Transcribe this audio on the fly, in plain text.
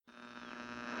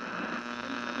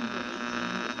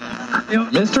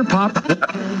Mr. Pop.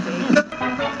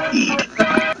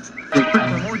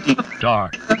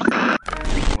 Dark.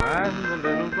 When the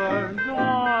little birds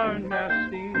are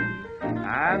nesting,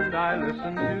 and I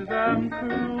listen to them coo,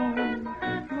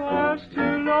 there's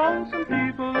two lonesome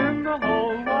people in the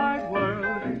whole wide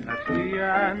world. That's me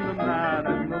and the man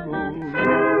in the moon.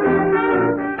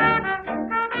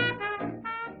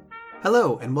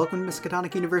 Hello, and welcome to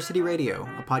Miskatonic University Radio,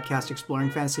 a podcast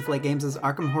exploring Fantasy Flight Games'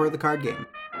 Arkham Horror the Card Game.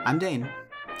 I'm Dane.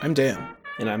 I'm Dan.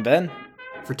 And I'm Ben.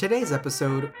 For today's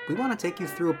episode, we want to take you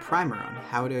through a primer on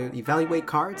how to evaluate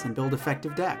cards and build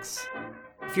effective decks.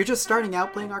 If you're just starting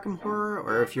out playing Arkham Horror,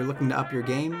 or if you're looking to up your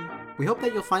game, we hope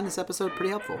that you'll find this episode pretty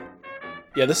helpful.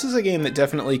 Yeah, this is a game that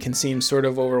definitely can seem sort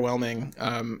of overwhelming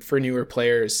for newer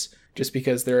players, just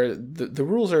because the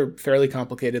rules are fairly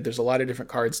complicated. There's a lot of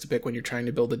different cards to pick when you're trying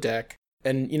to build a deck.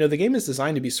 And, you know, the game is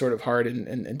designed to be sort of hard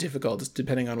and difficult,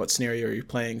 depending on what scenario you're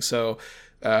playing. So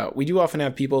we do often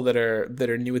have people that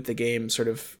are new at the game sort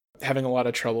of having a lot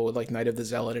of trouble with, like, Knight of the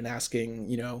Zealot and asking,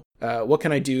 you know, what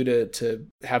can I do to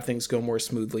have things go more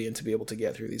smoothly and to be able to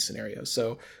get through these scenarios.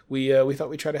 So we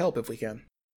thought we'd try to help if we can.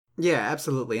 Yeah,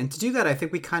 absolutely. And to do that, I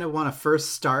think we kind of want to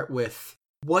first start with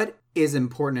what is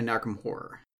important in Arkham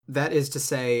Horror. That is to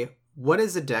say, what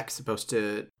is a deck supposed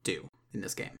to do in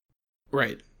this game?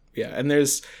 Right. Yeah, and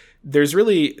there's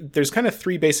kind of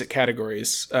three basic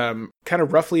categories, kind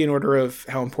of roughly in order of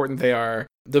how important they are.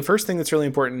 The first thing that's really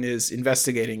important is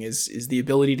investigating, is the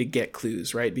ability to get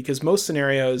clues, right? Because most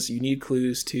scenarios you need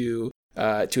clues to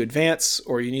advance,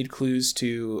 or you need clues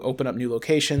to open up new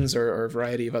locations or a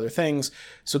variety of other things.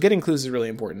 So getting clues is really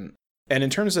important. And in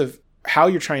terms of how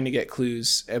you're trying to get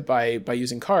clues by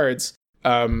using cards,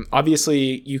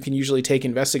 obviously you can usually take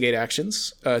investigate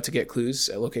actions to get clues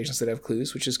at locations that have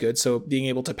clues, which is good. So being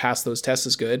able to pass those tests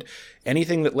is good.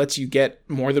 Anything that lets you get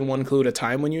more than one clue at a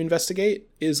time when you investigate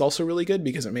is also really good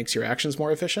because it makes your actions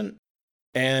more efficient.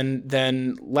 And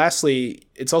then lastly,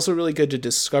 it's also really good to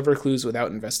discover clues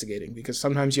without investigating, because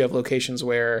sometimes you have locations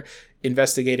where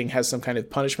investigating has some kind of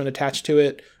punishment attached to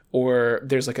it, or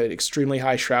there's like an extremely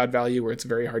high shroud value where it's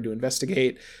very hard to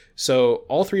investigate. So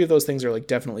all three of those things are like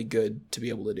definitely good to be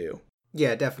able to do.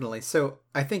 Yeah, definitely. So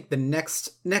I think the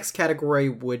next category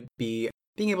would be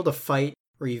being able to fight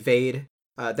or evade.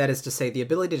 That is to say, the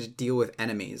ability to deal with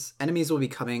enemies. Enemies will be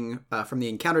coming from the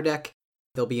encounter deck.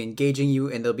 They'll be engaging you,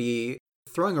 and they'll be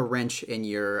throwing a wrench in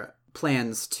your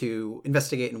plans to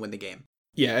investigate and win the game.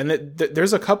 Yeah, and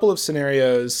there's a couple of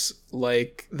scenarios,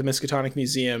 like the Miskatonic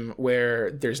Museum,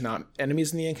 where there's not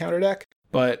enemies in the encounter deck,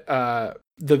 but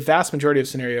the vast majority of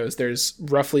scenarios, there's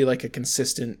roughly like a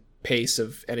consistent pace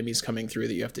of enemies coming through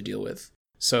that you have to deal with.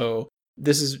 So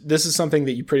this is something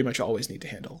that you pretty much always need to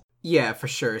handle. Yeah, for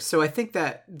sure. So I think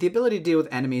that the ability to deal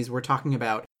with enemies, we're talking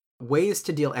about ways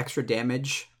to deal extra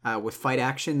damage with fight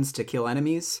actions to kill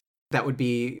enemies. That would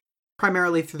be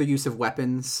primarily through the use of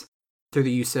weapons, through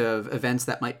the use of events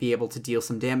that might be able to deal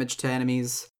some damage to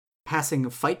enemies. Passing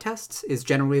fight tests is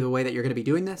generally the way that you're going to be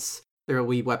doing this. There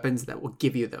will be weapons that will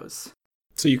give you those.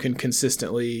 So you can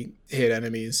consistently hit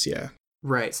enemies, yeah.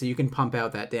 Right, so you can pump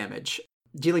out that damage.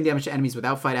 Dealing damage to enemies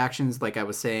without fight actions, like I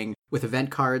was saying, with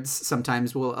event cards,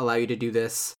 sometimes will allow you to do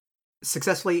this.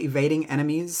 Successfully evading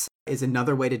enemies is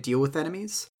another way to deal with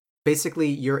enemies. Basically,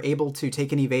 you're able to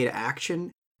take an evade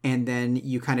action, and then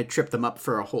you kind of trip them up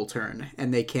for a whole turn,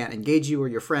 and they can't engage you or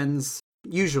your friends,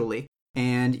 usually,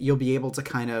 and you'll be able to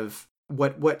kind of,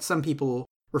 what some people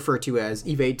refer to as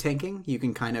evade tanking. You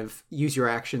can kind of use your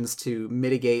actions to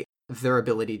mitigate their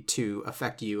ability to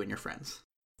affect you and your friends.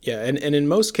 Yeah, and in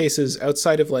most cases,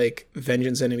 outside of like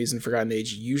Vengeance Enemies and Forgotten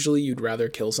Age, usually you'd rather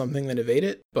kill something than evade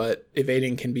it, but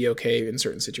evading can be okay in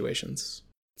certain situations.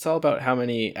 It's all about how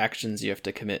many actions you have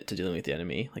to commit to dealing with the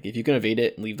enemy. Like, if you can evade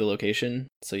it and leave the location,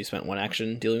 so you spent one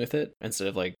action dealing with it, instead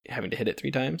of like having to hit it 3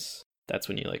 times, that's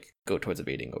when you like go towards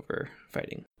evading over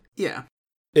fighting. Yeah.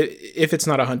 If it's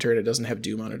not a hunter and it doesn't have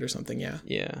Doom on it or something, yeah.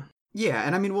 Yeah. Yeah,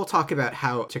 and I mean, we'll talk about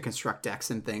how to construct decks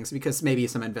and things, because maybe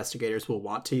some investigators will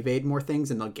want to evade more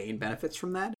things and they'll gain benefits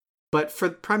from that. But for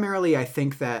primarily, I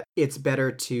think that it's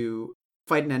better to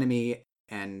fight an enemy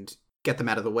and get them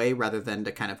out of the way rather than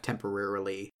to kind of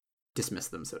temporarily dismiss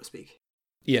them, so to speak.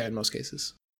 Yeah, in most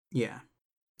cases. Yeah.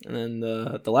 And then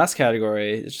the last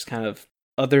category is just kind of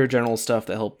other general stuff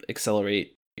that help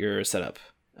accelerate your setup.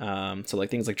 So like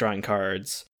things like drawing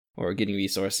cards or getting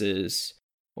resources,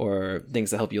 or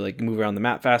things that help you like move around the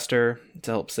map faster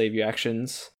to help save your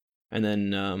actions. And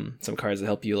then some cards that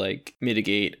help you like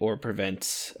mitigate or prevent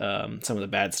some of the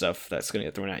bad stuff that's going to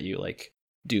get thrown at you, like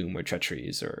Doom or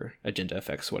Treacheries or Agenda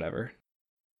effects, whatever.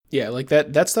 Yeah, like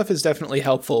that stuff is definitely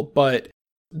helpful, but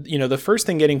The first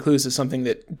thing, getting clues, is something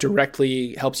that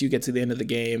directly helps you get to the end of the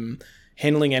game.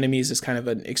 Handling enemies is kind of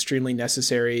an extremely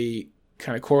necessary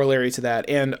kind of corollary to that,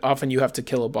 and often you have to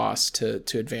kill a boss to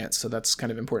advance, so that's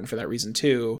kind of important for that reason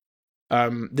too.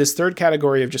 This third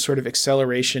category of just sort of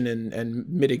acceleration and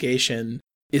mitigation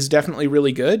is definitely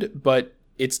really good, but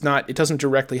it doesn't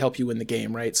directly help you win the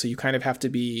game, right? So you kind of have to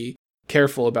be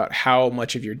careful about how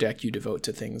much of your deck you devote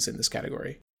to things in this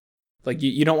category. Like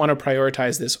you don't want to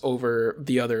prioritize this over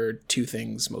the other two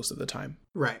things most of the time.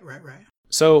 Right.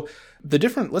 So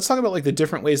let's talk about like the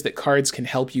different ways that cards can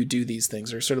help you do these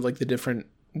things, or sort of like the different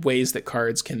ways that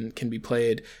cards can be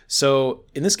played. So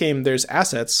in this game, there's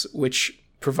assets which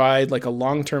provide like a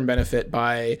long-term benefit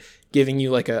by giving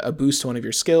you like a boost to one of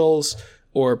your skills,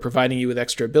 or providing you with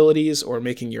extra abilities, or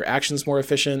making your actions more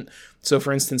efficient. So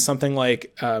for instance, something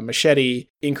like Machete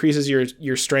increases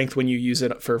your strength when you use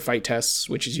it for fight tests,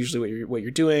 which is usually what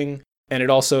you're doing. And it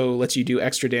also lets you do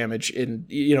extra damage in,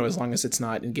 as long as it's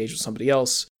not engaged with somebody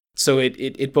else. So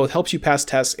it both helps you pass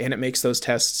tests, and it makes those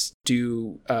tests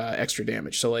do extra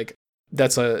damage. So like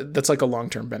that's like a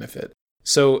long-term benefit.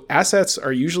 So assets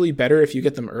are usually better if you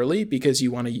get them early, because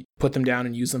you want to put them down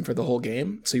and use them for the whole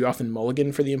game. So you often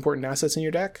mulligan for the important assets in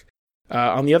your deck.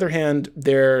 On the other hand,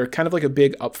 they're kind of like a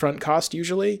big upfront cost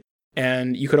usually,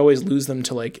 and you could always lose them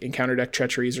to like encounter deck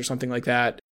treacheries or something like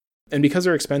that. And because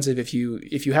they're expensive, if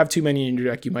you have too many in your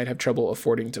deck, you might have trouble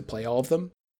affording to play all of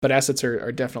them. But assets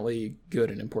are definitely good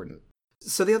and important.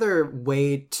 So the other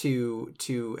way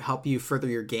to help you further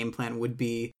your game plan would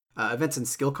be events and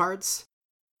skill cards.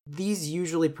 These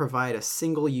usually provide a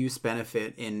single-use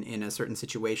benefit in a certain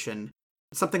situation.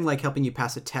 Something like helping you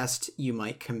pass a test, you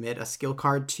might commit a skill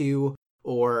card to,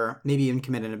 or maybe even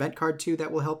commit an event card to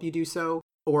that will help you do so,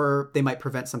 or they might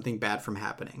prevent something bad from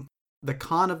happening. The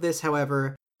con of this,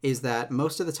 however, is that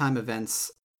most of the time events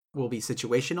will be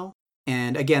situational,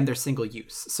 and again, they're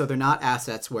single-use. So they're not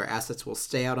assets where assets will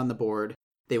stay out on the board.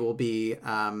 They will be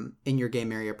in your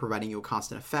game area providing you a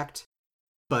constant effect,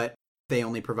 but they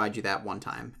only provide you that one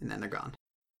time, and then they're gone.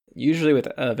 Usually with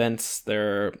events,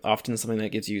 they're often something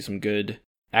that gives you some good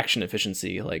action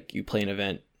efficiency, like you play an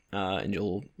event and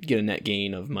you'll get a net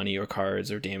gain of money or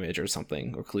cards or damage or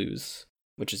something, or clues,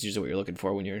 which is usually what you're looking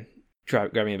for when you're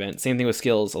grabbing an event. Same thing with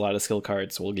skills. A lot of skill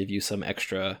cards will give you some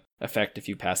extra effect if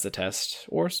you pass the test,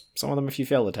 or some of them if you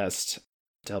fail the test,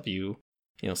 to help you,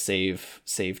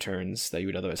 save turns that you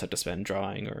would otherwise have to spend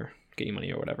drawing or getting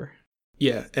money or whatever.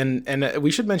 Yeah, and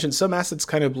we should mention some assets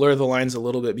kind of blur the lines a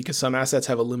little bit, because some assets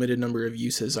have a limited number of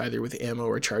uses, either with ammo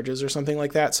or charges or something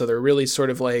like that. So they're really sort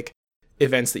of like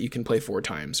events that you can play 4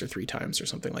 times or 3 times or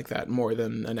something like that, more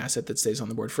than an asset that stays on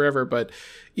the board forever. But,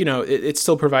 it's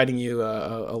still providing you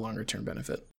a longer term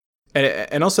benefit.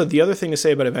 And also the other thing to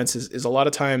say about events is a lot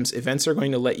of times events are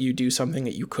going to let you do something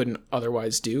that you couldn't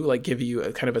otherwise do, like give you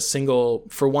a kind of a single,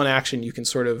 for one action, you can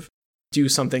sort of do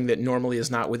something that normally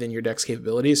is not within your deck's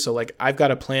capabilities. So like I've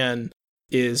Got a Plan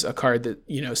is a card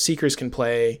that, Seekers can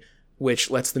play,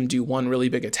 which lets them do one really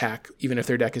big attack, even if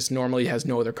their deck normally has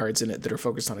no other cards in it that are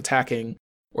focused on attacking.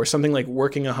 Or something like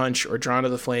Working a Hunch or Drawn to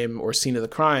the Flame or Scene of the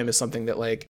Crime is something that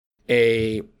like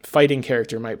a fighting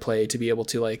character might play to be able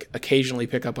to like occasionally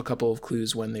pick up a couple of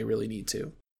clues when they really need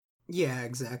to. Yeah,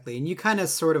 exactly. And you kind of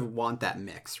sort of want that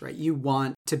mix, right? You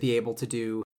want to be able to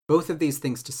do both of these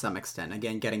things to some extent.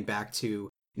 Again, getting back to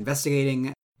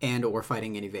investigating and or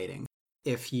fighting and evading.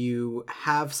 If you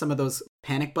have some of those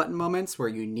panic button moments where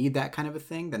you need that kind of a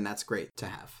thing, then that's great to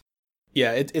have.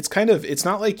 Yeah, it's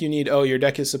not like you need, your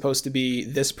deck is supposed to be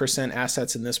this %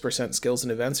 assets and this % skills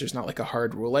and events. There's not like a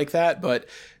hard rule like that, but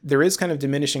there is kind of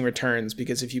diminishing returns,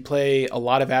 because if you play a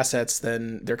lot of assets,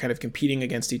 then they're kind of competing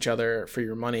against each other for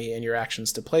your money and your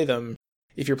actions to play them.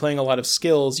 If you're playing a lot of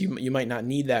skills, you might not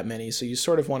need that many, so you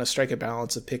sort of want to strike a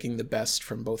balance of picking the best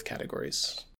from both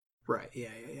categories. Right,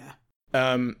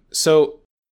 yeah. So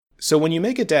when you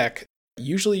make a deck,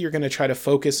 usually you're going to try to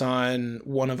focus on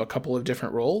one of a couple of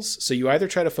different roles. So you either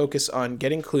try to focus on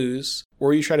getting clues,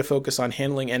 or you try to focus on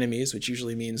handling enemies, which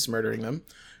usually means murdering them.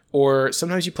 Or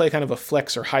sometimes you play kind of a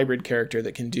flex or hybrid character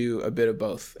that can do a bit of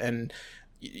both. And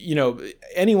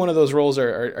any one of those roles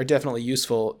are definitely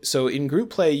useful. So in group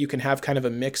play, you can have kind of a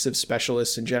mix of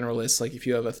specialists and generalists. Like if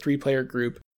you have a 3-player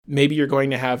group, maybe you're going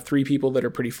to have 3 people that are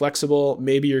pretty flexible.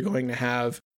 Maybe you're going to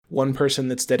have one person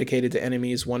that's dedicated to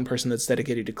enemies, one person that's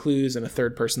dedicated to clues, and a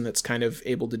third person that's kind of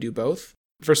able to do both.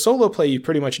 For solo play, you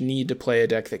pretty much need to play a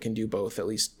deck that can do both, at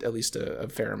least a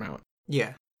fair amount.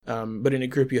 Yeah. But in a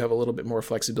group, you have a little bit more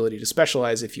flexibility to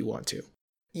specialize if you want to.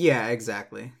 Yeah,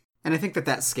 exactly. And I think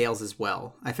that scales as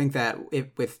well. I think that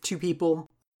with 2 people,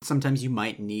 sometimes it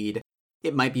might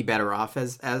be better off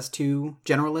as 2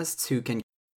 generalists who can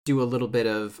do a little bit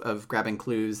of grabbing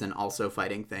clues and also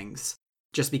fighting things,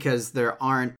 just because there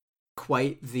aren't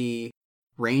quite the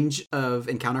range of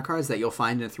encounter cards that you'll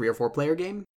find in a 3 or 4 player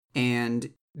game.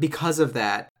 And because of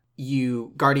that,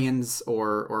 guardians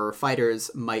or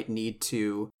fighters might need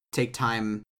to take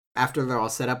time after they're all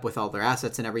set up with all their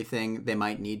assets and everything. They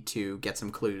might need to get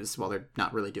some clues while they're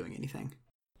not really doing anything.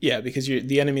 Yeah, because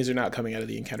the enemies are not coming out of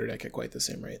the encounter deck at quite the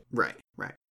same rate. Right.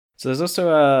 So there's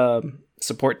also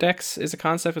support decks is a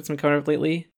concept that's been coming up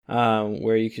lately,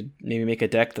 where you could maybe make a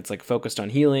deck that's like focused on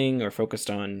healing or focused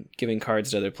on giving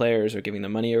cards to other players or giving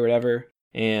them money or whatever.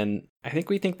 And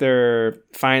we think they're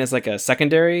fine as like a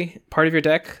secondary part of your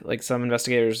deck. Like some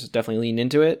investigators definitely lean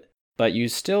into it, but you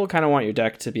still kind of want your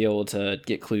deck to be able to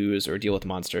get clues or deal with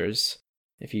monsters.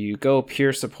 If you go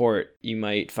pure support, you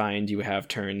might find you have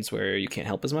turns where you can't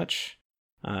help as much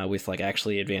with like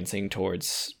actually advancing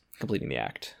towards completing the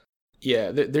act.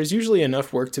 Yeah, there's usually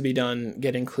enough work to be done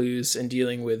getting clues and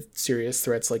dealing with serious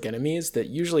threats like enemies that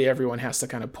usually everyone has to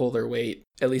kind of pull their weight,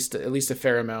 at least a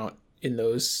fair amount in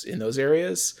those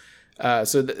areas.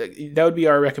 So that would be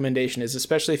our recommendation, is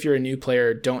especially if you're a new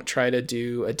player, don't try to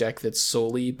do a deck that's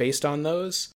solely based on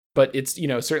those. But it's,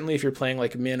 certainly if you're playing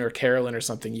like Min or Carolyn or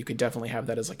something, you could definitely have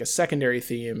that as like a secondary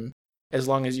theme, as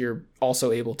long as you're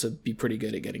also able to be pretty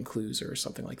good at getting clues or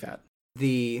something like that.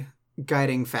 The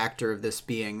guiding factor of this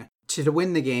being, to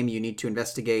win the game, you need to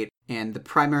investigate, and the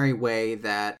primary way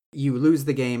that you lose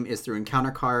the game is through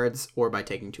encounter cards or by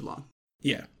taking too long.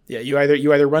 Yeah. You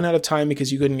either run out of time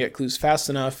because you couldn't get clues fast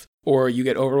enough, or you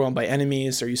get overwhelmed by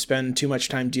enemies, or you spend too much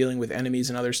time dealing with enemies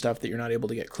and other stuff that you're not able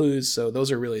to get clues. So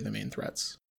those are really the main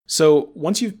threats. So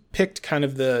once you've picked kind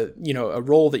of a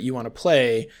role that you want to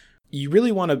play, you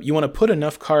really want to put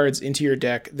enough cards into your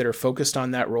deck that are focused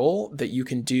on that role that you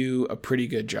can do a pretty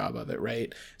good job of it,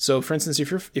 right? So for instance,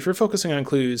 if you're focusing on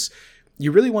clues,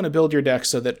 you really want to build your deck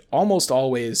so that almost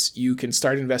always you can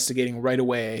start investigating right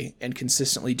away and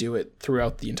consistently do it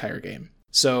throughout the entire game.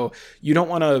 So you don't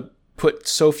want to put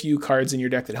so few cards in your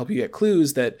deck that help you get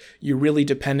clues that you're really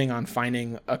depending on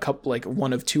finding a couple, like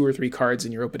 1 of 2 or 3 cards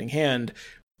in your opening hand.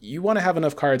 You want to have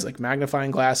enough cards like magnifying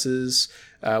glasses,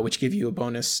 which give you a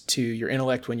bonus to your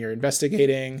intellect when you're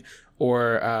investigating,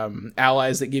 or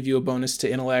allies that give you a bonus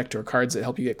to intellect, or cards that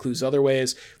help you get clues other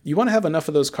ways. You want to have enough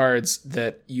of those cards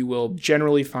that you will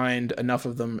generally find enough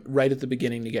of them right at the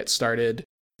beginning to get started,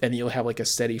 and you'll have like a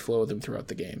steady flow of them throughout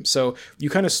the game. So you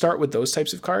kind of start with those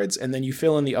types of cards, and then you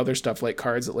fill in the other stuff, like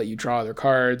cards that let you draw other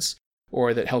cards,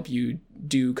 or that help you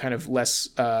do kind of less,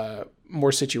 more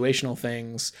situational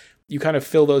things. You kind of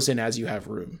fill those in as you have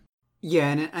room.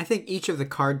 Yeah, and I think each of the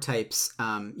card types,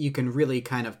 you can really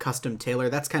kind of custom tailor.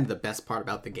 That's kind of the best part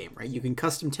about the game, right? You can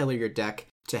custom tailor your deck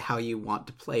to how you want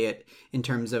to play it in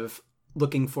terms of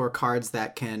looking for cards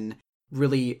that can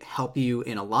really help you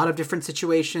in a lot of different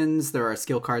situations. There are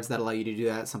skill cards that allow you to do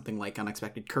that, something like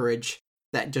Unexpected Courage,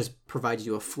 that just provides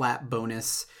you a flat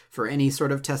bonus for any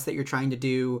sort of test that you're trying to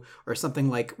do, or something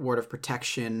like Ward of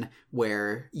Protection,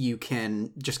 where you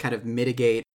can just kind of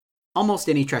mitigate almost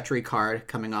any treachery card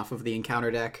coming off of the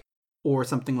encounter deck, or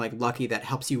something like Lucky that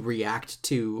helps you react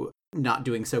to not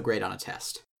doing so great on a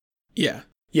test. Yeah.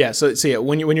 So yeah,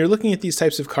 when you're looking at these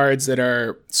types of cards that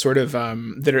are sort of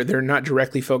they're not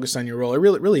directly focused on your role, or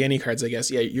really any cards, I guess.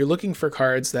 Yeah, you're looking for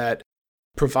cards that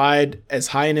provide as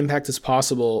high an impact as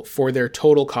possible for their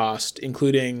total cost,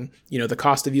 including, the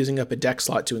cost of using up a deck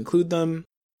slot to include them,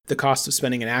 the cost of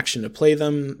spending an action to play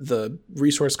them, the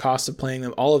resource cost of playing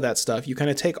them, all of that stuff. You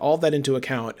kind of take all of that into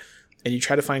account, and you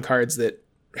try to find cards that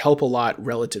help a lot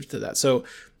relative to that. So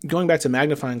going back to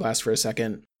Magnifying Glass for a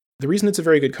second, the reason it's a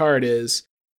very good card is,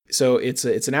 so it's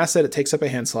an asset. It takes up a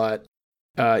hand slot.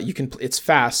 It's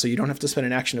fast, so you don't have to spend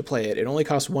an action to play it. It only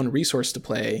costs 1 resource to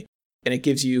play, and it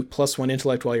gives you +1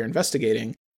 intellect while you're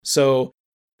investigating. So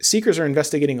Seekers are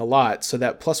investigating a lot, so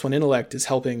that +1 intellect is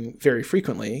helping very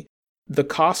frequently. The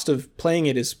cost of playing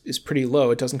it is pretty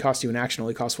low. It doesn't cost you an action,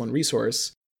 only costs 1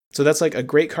 resource. So that's like a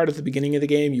great card at the beginning of the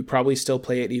game. You probably still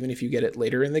play it even if you get it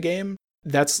later in the game.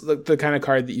 That's the kind of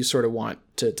card that you sort of want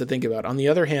to think about. On the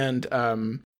other hand,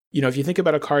 if you think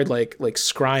about a card like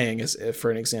Scrying, as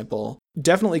for an example,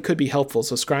 definitely could be helpful.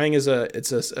 So Scrying is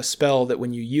a spell that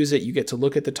when you use it, you get to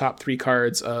look at the top 3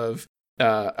 cards of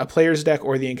a player's deck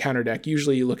or the encounter deck.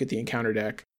 Usually you look at the encounter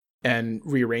deck and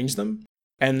rearrange them.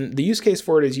 And the use case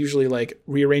for it is usually like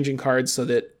rearranging cards so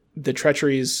that the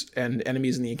treacheries and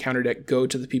enemies in the encounter deck go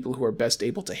to the people who are best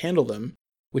able to handle them,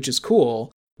 which is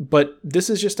cool. But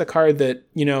this is just a card that,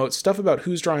 stuff about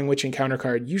who's drawing which encounter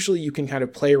card, usually you can kind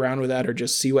of play around with that or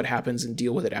just see what happens and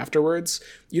deal with it afterwards.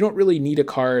 You don't really need a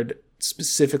card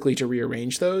specifically to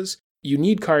rearrange those. you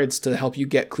need cards to help you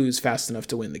get clues fast enough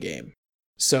to win the game.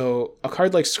 So a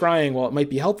card like Scrying, while it might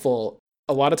be helpful,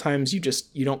 a lot of times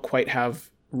you don't quite have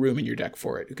room in your deck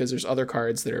for it because there's other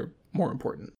cards that are more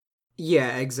important.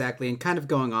 Yeah, exactly. And kind of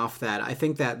going off that, I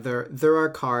think that there are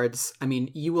cards, I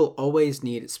mean, you will always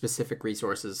need specific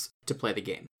resources to play the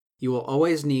game. You will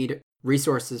always need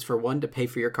resources for one, to pay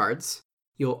for your cards.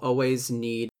 You'll always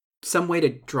need some way to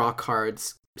draw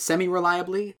cards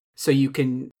semi-reliably so you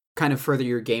can kind of further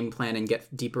your game plan and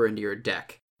get deeper into your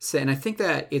deck. So, and I think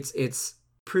that it's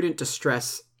prudent to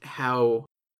stress how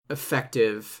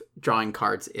effective drawing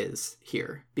cards is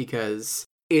here, because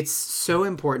it's so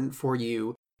important for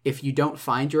you if you don't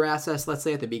find your assets, let's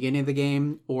say at the beginning of the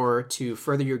game, or to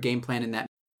further your game plan in that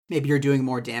maybe you're doing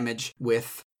more damage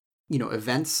with,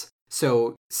 events.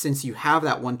 So since you have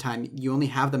that one time, you only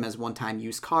have them as one-time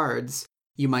use cards,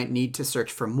 you might need to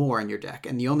search for more in your deck.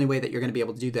 And the only way that you're going to be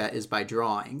able to do that is by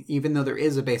drawing. Even though there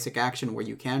is a basic action where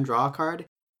you can draw a card,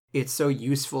 it's so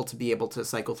useful to be able to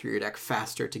cycle through your deck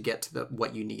faster to get to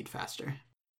what you need faster.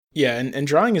 Yeah, and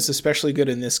drawing is especially good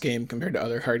in this game compared to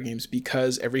other card games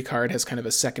because every card has kind of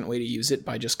a second way to use it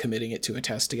by just committing it to a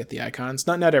test to get the icons.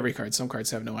 Not every card. Some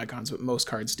cards have no icons, but most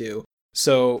cards do.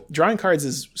 So drawing cards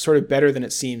is sort of better than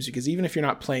it seems because even if you're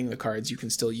not playing the cards, you can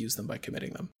still use them by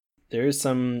committing them. There is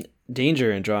some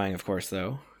danger in drawing, of course,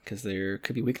 though, because there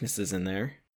could be weaknesses in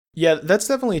there. Yeah, that's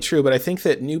definitely true, but I think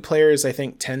that new players,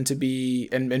 tend to be,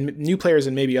 and new players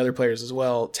and maybe other players as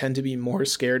well, tend to be more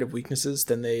scared of weaknesses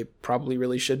than they probably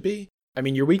really should be. I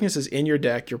mean, your weakness is in your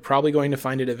deck. You're probably going to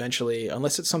find it eventually,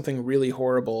 unless it's something really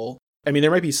horrible. I mean,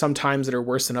 there might be some times that are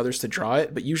worse than others to draw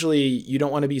it, but usually you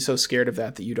don't want to be so scared of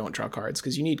that you don't draw cards,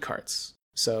 because you need cards.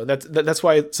 So that's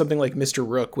why something like Mr.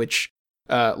 Rook, which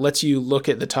lets you look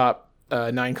at the top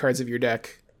 9 cards of your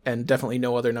deck, and definitely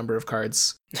no other number of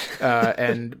cards,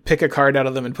 and pick a card out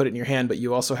of them and put it in your hand, but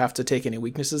you also have to take any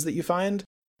weaknesses that you find.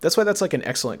 That's why that's like an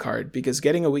excellent card, because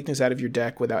getting a weakness out of your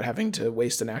deck without having to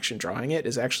waste an action drawing it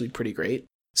is actually pretty great.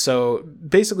 So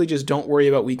basically just don't worry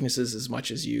about weaknesses as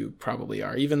much as you probably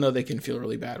are, even though they can feel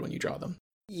really bad when you draw them.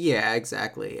 Yeah,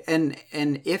 exactly. And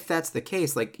if that's the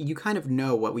case, like, you kind of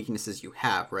know what weaknesses you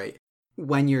have, right?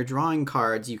 When you're drawing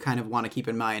cards, you kind of want to keep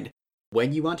in mind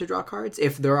when you want to draw cards.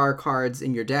 If there are cards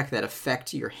in your deck that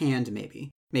affect your hand,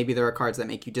 maybe there are cards that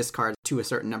make you discard to a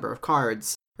certain number of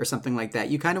cards or something like that,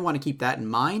 you kind of want to keep that in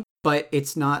mind, but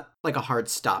it's not like a hard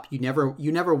stop. You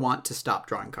never want to stop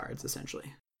drawing cards,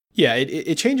 essentially. Yeah,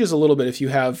 it changes a little bit if you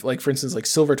have, like, for instance, like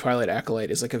Silver Twilight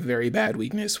Acolyte is like a very bad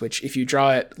weakness, which if you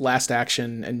draw it last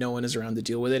action and no one is around to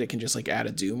deal with it, it can just like add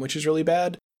a doom, which is really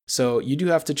bad. So you do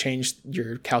have to change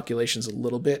your calculations a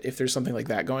little bit if there's something like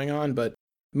that going on, but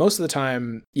most of the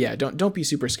time, yeah, don't be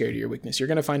super scared of your weakness. You're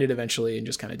going to find it eventually and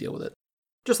just kind of deal with it.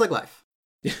 Just like life.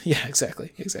 Yeah,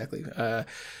 exactly. But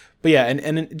yeah,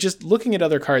 and just looking at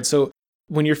other cards. So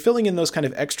when you're filling in those kind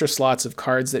of extra slots of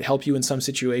cards that help you in some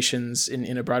situations,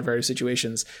 in a broad variety of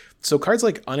situations. So cards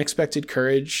like Unexpected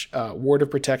Courage, Ward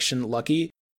of Protection,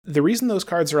 Lucky, the reason those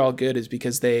cards are all good is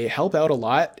because they help out a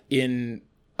lot in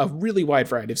a really wide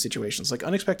variety of situations. Like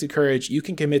Unexpected Courage, you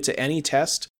can commit to any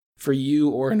test for you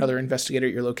or another investigator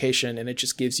at your location, and it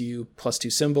just gives you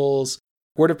 +2 symbols.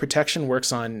 Word of Protection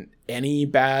works on any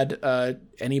bad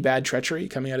treachery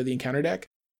coming out of the encounter deck.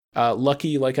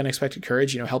 Lucky, like Unexpected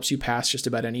Courage, helps you pass just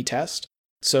about any test.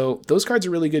 So those cards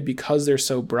are really good because they're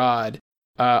so broad.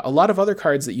 A lot of other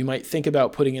cards that you might think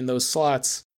about putting in those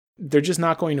slots, they're just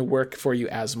not going to work for you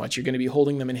as much. You're going to be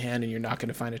holding them in hand and you're not going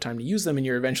to find a time to use them, and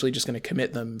you're eventually just going to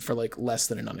commit them for like less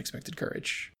than an Unexpected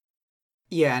Courage.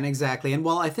 Yeah, and exactly. And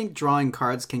while I think drawing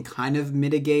cards can kind of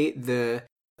mitigate the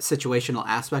situational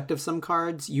aspect of some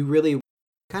cards, you really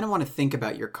kind of want to think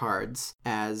about your cards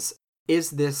as,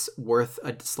 is this worth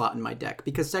a slot in my deck?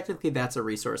 Because technically that's a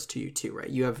resource to you too, right?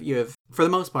 You have for the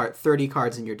most part 30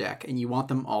 cards in your deck, and you want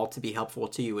them all to be helpful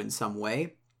to you in some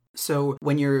way. So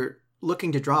when you're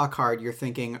looking to draw a card, you're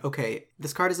thinking, okay,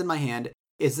 this card is in my hand.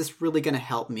 Is this really going to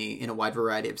help me in a wide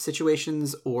variety of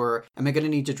situations, or am I going to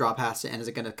need to draw past it, and is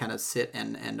it going to kind of sit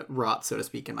and rot, so to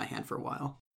speak, in my hand for a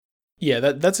while? Yeah,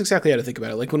 that's exactly how to think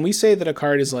about it. Like when we say that a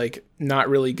card is like not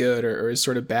really good or is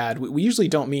sort of bad, we usually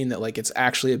don't mean that like it's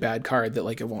actually a bad card that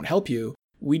like it won't help you.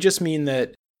 We just mean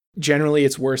that generally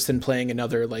it's worse than playing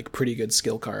another like pretty good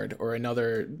skill card or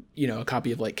another, a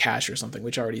copy of like Cash or something,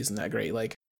 which already isn't that great.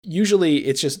 Like usually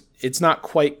it's not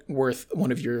quite worth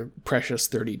one of your precious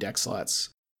 30 deck slots.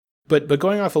 But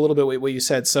going off a little bit what you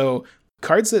said, so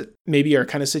cards that maybe are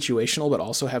kind of situational but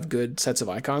also have good sets of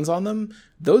icons on them,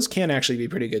 those can actually be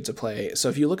pretty good to play. So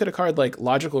if you look at a card like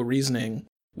Logical Reasoning,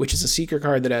 which is a Seeker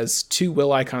card that has 2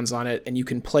 will icons on it, and you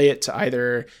can play it to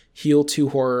either heal 2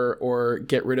 horror or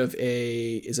get rid of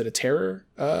is it a terror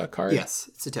card? Yes,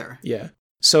 it's a terror. Yeah.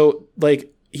 So,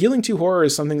 like, healing 2 horror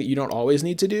is something that you don't always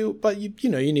need to do, but you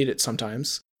need it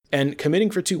sometimes. And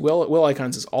committing for 2 will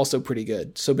icons is also pretty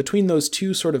good. So between those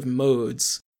two sort of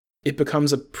modes, it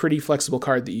becomes a pretty flexible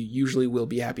card that you usually will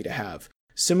be happy to have.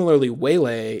 Similarly,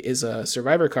 Waylay is a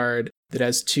survivor card that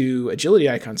has 2 agility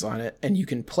icons on it, and you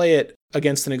can play it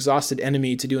against an exhausted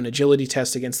enemy to do an agility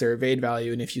test against their evade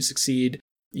value, and if you succeed,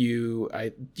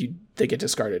 they get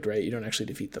discarded, right? You don't actually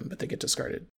defeat them, but they get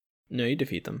discarded. No, you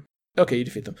defeat them. Okay, you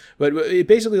defeat them. But it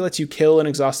basically lets you kill an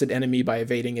exhausted enemy by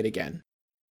evading it again.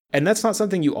 And that's not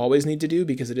something you always need to do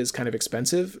because it is kind of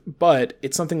expensive, but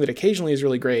it's something that occasionally is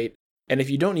really great. And if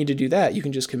you don't need to do that, you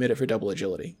can just commit it for double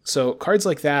agility. So cards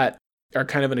like that are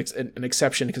kind of an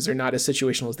exception because they're not as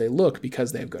situational as they look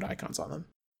because they have good icons on them.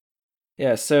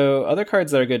 Yeah, so other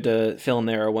cards that are good to fill in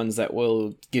there are ones that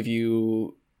will give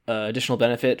you additional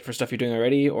benefit for stuff you're doing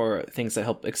already, or things that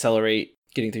help accelerate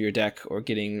getting through your deck or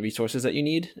getting resources that you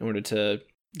need in order to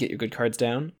get your good cards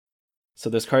down. So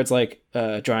there's cards like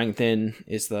Drawing Thin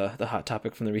is the hot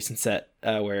topic from the recent set,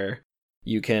 where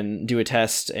you can do a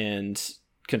test and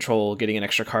control getting an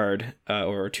extra card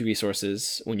or 2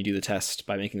 resources when you do the test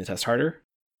by making the test harder.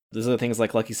 There's other things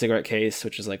like Lucky Cigarette Case,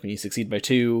 which is like when you succeed by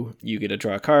 2, you get to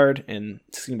draw a card, and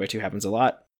succeeding by 2 happens a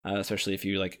lot, especially if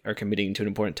you like are committing to an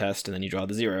important test and then you draw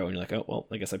the 0 and you're like, oh, well,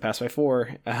 I guess I passed by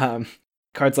 4.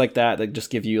 Cards like that just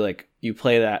give you like, you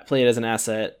play it as an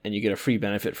asset and you get a free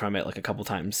benefit from it like a couple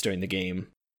times during the game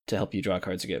to help you draw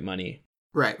cards or get money.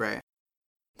 Right.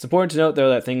 It's important to note though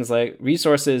that things like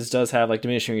resources does have like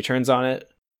diminishing returns on it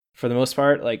for the most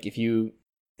part. Like if you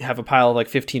have a pile of like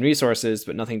 15 resources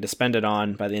but nothing to spend it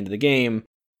on by the end of the game,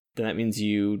 then that means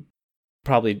you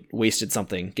probably wasted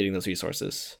something getting those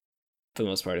resources for the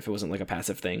most part if it wasn't like a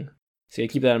passive thing. So you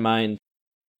keep that in mind.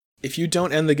 If you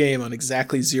don't end the game on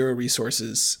exactly 0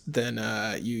 resources, then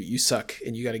you suck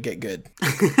and you got to get good.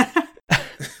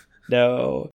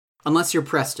 No. Unless you're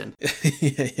Preston.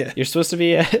 Yeah. You're supposed to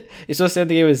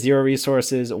end the game with 0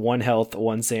 resources, 1 health,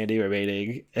 1 sanity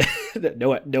remaining.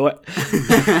 Know it.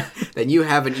 Then you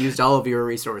haven't used all of your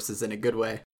resources in a good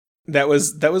way. That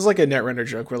was like a Netrunner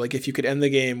joke where like if you could end the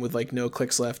game with like no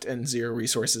clicks left and 0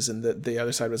 resources and the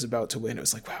other side was about to win, it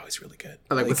was like, wow, he's really good.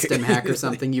 Or like with Stem Hack or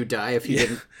something, you die if you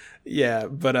didn't. Yeah,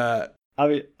 but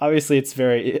obviously it's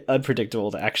very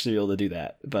unpredictable to actually be able to do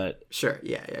that, but sure,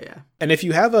 yeah. And if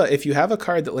you have a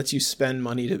card that lets you spend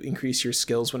money to increase your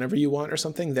skills whenever you want or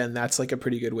something, then that's like a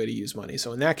pretty good way to use money.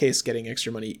 So in that case, getting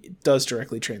extra money does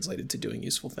directly translate into doing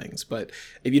useful things. But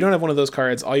if you don't have one of those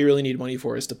cards, all you really need money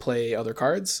for is to play other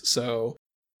cards. So,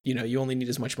 you only need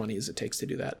as much money as it takes to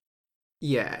do that.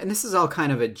 Yeah, and this is all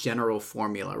kind of a general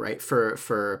formula, right?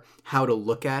 For how to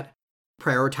look at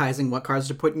prioritizing what cards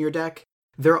to put in your deck.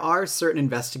 There are certain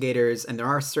investigators and there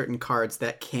are certain cards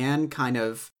that can kind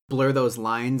of blur those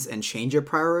lines and change your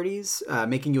priorities,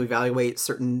 making you evaluate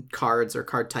certain cards or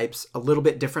card types a little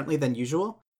bit differently than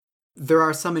usual. There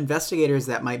are some investigators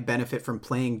that might benefit from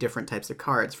playing different types of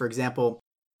cards. For example,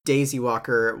 Daisy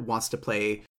Walker wants to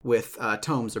play with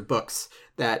tomes or books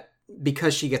that,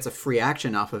 because she gets a free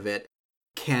action off of it,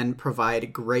 can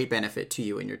provide great benefit to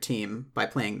you and your team by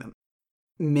playing them.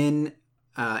 Min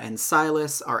and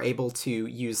Silas are able to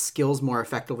use skills more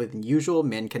effectively than usual.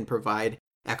 Min can provide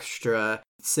extra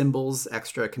symbols,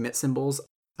 extra commit symbols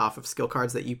off of skill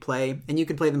cards that you play, and you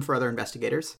can play them for other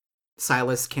investigators.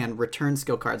 Silas can return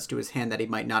skill cards to his hand that he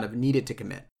might not have needed to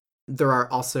commit. There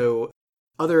are also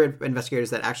other investigators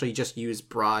that actually just use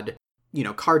broad,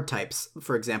 card types.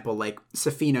 For example, like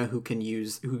Safina,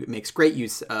 who makes great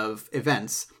use of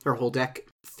events. Her whole deck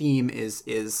theme is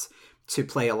to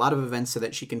play a lot of events so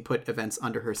that she can put events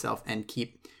under herself and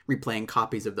keep replaying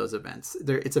copies of those events.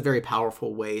 It's a very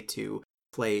powerful way to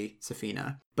play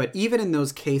Safina. But even in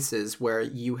those cases where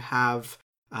you have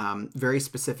very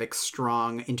specific,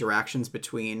 strong interactions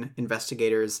between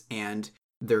investigators and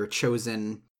their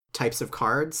chosen types of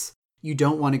cards, you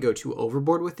don't want to go too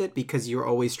overboard with it because you're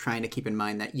always trying to keep in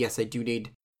mind that, yes, I do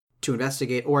need to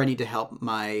investigate, or I need to help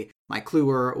my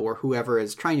cluer or whoever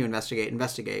is trying to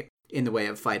investigate in the way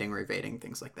of fighting or evading,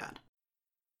 things like that.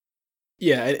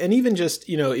 Yeah, and even just,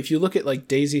 if you look at like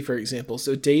Daisy, for example,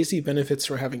 so Daisy benefits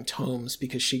from having tomes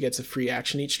because she gets a free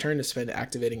action each turn to spend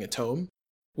activating a tome,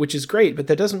 which is great, but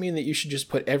that doesn't mean that you should just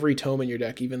put every tome in your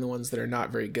deck, even the ones that are not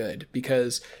very good,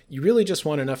 because you really just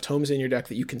want enough tomes in your deck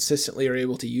that you consistently are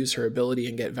able to use her ability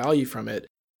and get value from it.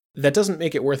 that doesn't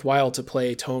make it worthwhile to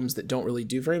play tomes that don't really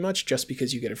do very much just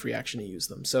because you get a free action to use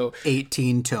them. So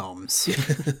 18 tomes.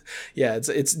 yeah,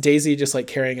 it's Daisy just like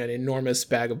carrying an enormous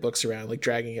bag of books around, like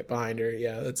dragging it behind her.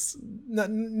 Yeah, that's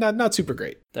not super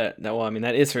great. Well, I mean,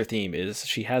 that is her theme. Is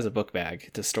she has a book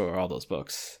bag to store all those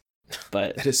books,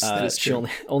 but that is she true.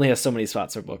 only has so many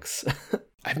spots for books.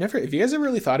 Have you guys ever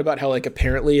really thought about how, like,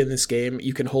 apparently in this game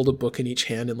you can hold a book in each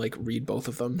hand and like read both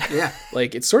of them? Yeah.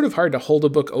 Like, it's sort of hard to hold a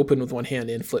book open with one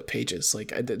hand and flip pages.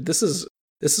 Like, this is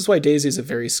why Daisy is a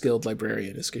very skilled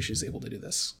librarian, is because she's able to do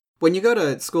this. When you go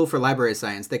to school for library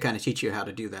science, they kind of teach you how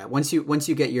to do that. Once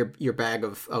you get your bag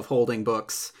of holding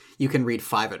books, you can read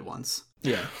 5 at once.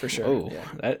 Yeah, for sure. Oh,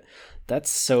 yeah. That's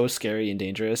so scary and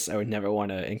dangerous. I would never want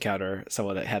to encounter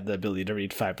someone that had the ability to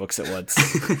read 5 books at once.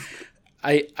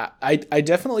 I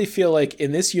definitely feel like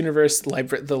in this universe,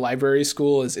 the library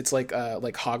school it's like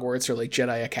Hogwarts or like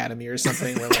Jedi Academy or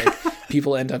something, where like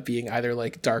people end up being either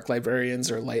like dark librarians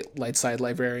or light side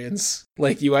librarians.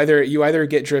 Like you either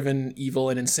get driven evil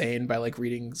and insane by like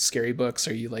reading scary books,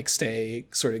 or you like stay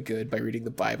sort of good by reading the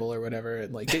Bible or whatever.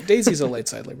 And like Daisy's a light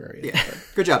side librarian. Yeah, but,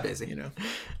 good job, Daisy. you know,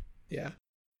 yeah.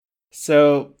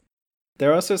 So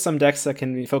there are also some decks that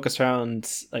can be focused around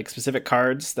like specific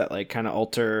cards that like kind of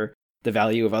alter the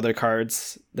value of other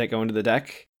cards that go into the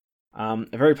deck. A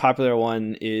very popular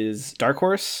one is Dark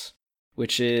Horse,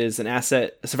 which is a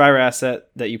survivor asset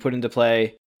that you put into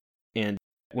play, and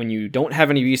when you don't have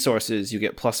any resources, you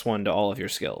get +1 to all of your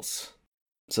skills.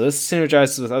 So this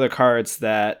synergizes with other cards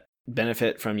that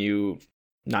benefit from you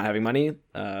not having money,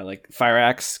 like Fire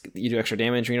Axe. You do extra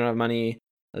damage when you don't have money.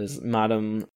 There's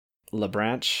Madame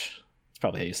Lebranche. That's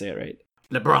probably how you say it, right?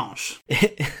 Lebranche.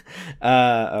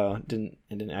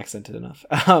 Didn't accent it enough.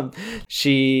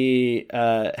 She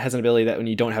has an ability that when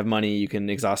you don't have money, you can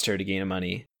exhaust her to gain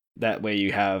money. That way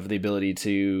you have the ability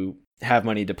to have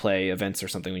money to play events or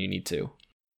something when you need to.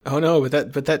 Oh no,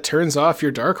 but that turns off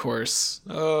your Dark Horse.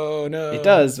 Oh no. It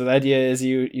does, but the idea is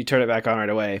you turn it back on right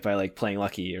away by like playing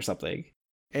lucky or something.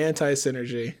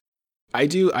 Anti-synergy.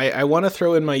 I want to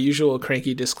throw in my usual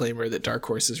cranky disclaimer that Dark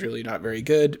Horse is really not very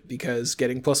good, because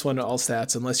getting +1 to all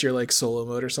stats, unless you're like solo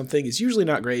mode or something, is usually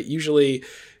not great. Usually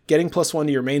getting +1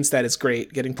 to your main stat is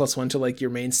great. Getting +1 to like your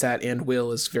main stat and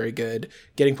will is very good.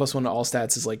 Getting +1 to all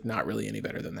stats is like not really any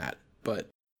better than that. But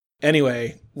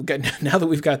anyway, now that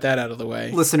we've got that out of the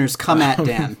way. Listeners, come at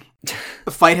Dan.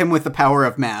 Fight him with the power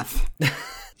of math.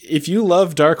 If you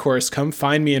love Dark Horse, come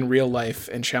find me in real life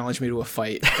and challenge me to a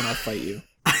fight, and I'll fight you.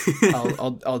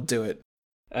 I'll do it.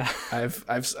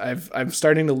 I'm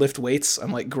starting to lift weights.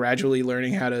 I'm like gradually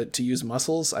learning how to use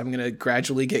muscles. I'm gonna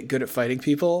gradually get good at fighting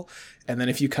people, and then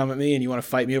if you come at me and you want to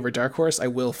fight me over Dark Horse, I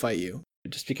will fight you.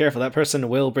 Just be careful. That person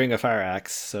will bring a fire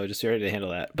axe, so just be ready to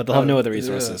handle that. But they'll have no other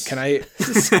resources. Can I?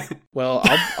 Well,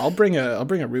 I'll bring a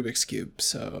Rubik's cube.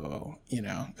 So you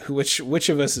know which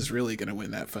of us is really gonna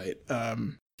win that fight.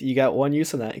 You got one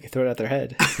use on that. You can throw it at their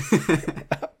head.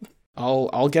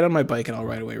 I'll get on my bike and I'll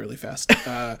ride away really fast.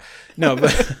 No,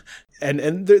 but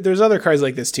and there's other cards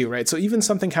like this too, right? So even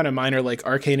something kind of minor like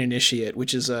Arcane Initiate,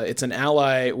 which is it's an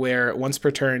ally where once per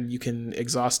turn you can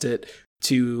exhaust it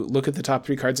to look at the top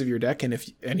 3 cards of your deck, and if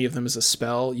any of them is a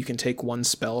spell, you can take one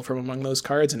spell from among those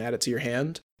cards and add it to your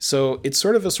hand. So it's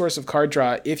sort of a source of card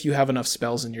draw if you have enough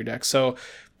spells in your deck. So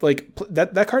like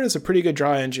that card is a pretty good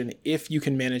draw engine if you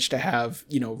can manage to have,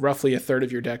 roughly a third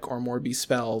of your deck or more be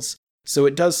spells. So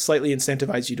it does slightly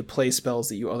incentivize you to play spells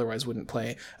that you otherwise wouldn't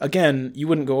play. Again, you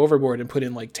wouldn't go overboard and put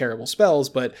in like terrible spells,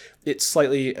 but it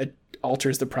slightly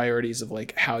alters the priorities of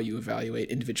like how you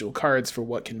evaluate individual cards for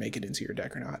what can make it into your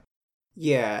deck or not.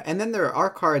 Yeah, and then there are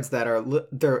cards that are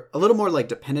they're a little more like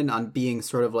dependent on being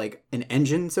sort of like an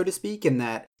engine, so to speak, in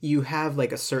that you have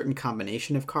like a certain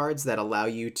combination of cards that allow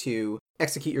you to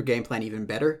execute your game plan even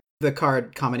better. The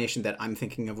card combination that I'm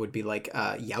thinking of would be like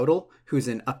Yaudle, who's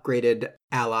an upgraded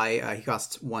ally. He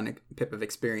costs 1 pip of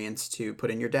experience to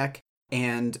put in your deck.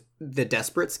 And the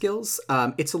Desperate skills,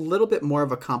 it's a little bit more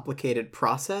of a complicated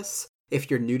process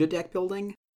if you're new to deck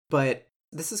building, but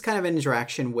this is kind of an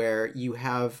interaction where you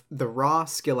have the raw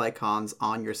skill icons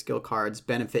on your skill cards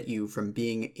benefit you from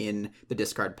being in the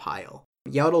discard pile.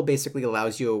 Yaudle basically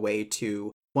allows you a way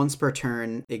to, once per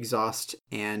turn, exhaust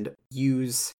and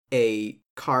use a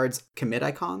card's commit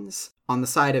icons on the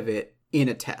side of it in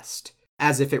a test,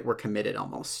 as if it were committed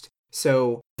almost.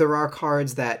 So there are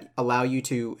cards that allow you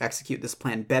to execute this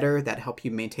plan better, that help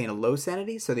you maintain a low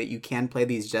sanity so that you can play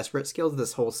these desperate skills,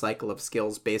 this whole cycle of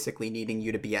skills basically needing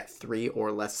you to be at 3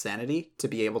 or less sanity to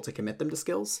be able to commit them to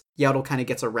skills. Yaudle kind of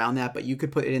gets around that, but you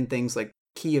could put it in things like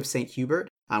Key of St. Hubert,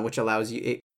 which allows you,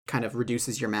 it kind of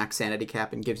reduces your max sanity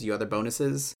cap and gives you other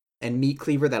bonuses. and Meat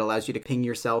Cleaver that allows you to ping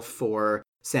yourself for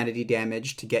sanity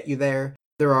damage to get you there.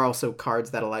 There are also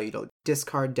cards that allow you to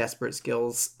discard Desperate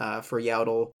Skills for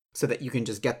Yaddle so that you can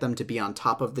just get them to be on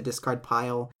top of the discard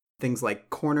pile. Things like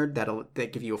Cornered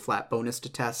that give you a flat bonus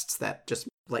to tests that just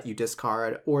let you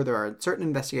discard, or there are certain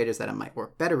investigators that it might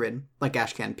work better in, like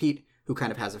Ashcan Pete, who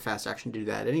kind of has a fast action to do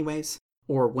that anyways,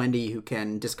 or Wendy, who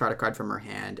can discard a card from her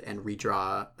hand and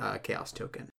redraw a Chaos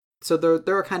token. So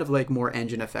there are kind of like more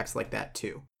engine effects like that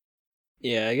too.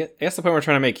 Yeah, I guess the point we're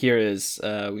trying to make here is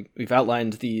we've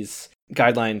outlined these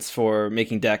guidelines for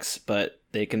making decks, but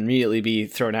they can immediately be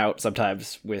thrown out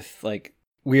sometimes with like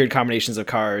weird combinations of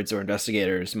cards, or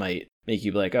investigators might make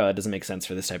you be like, oh, it doesn't make sense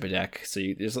for this type of deck. So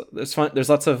there's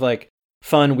lots of like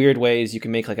fun, weird ways you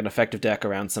can make like an effective deck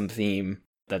around some theme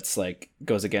that's like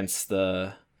goes against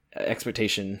the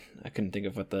expectation. I couldn't think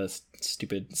of what the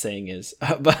stupid saying is,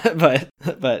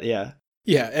 but yeah.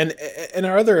 Yeah, and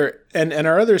our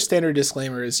other standard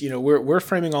disclaimers, you know, we're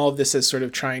framing all of this as sort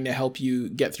of trying to help you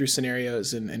get through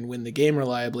scenarios and win the game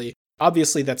reliably.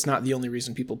 Obviously, that's not the only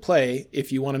reason people play.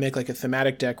 If you want to make like a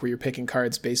thematic deck where you're picking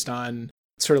cards based on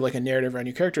sort of like a narrative around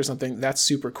your character or something, that's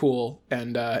super cool.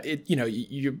 And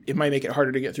it might make it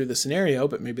harder to get through the scenario,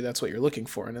 but maybe that's what you're looking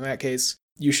for. And in that case,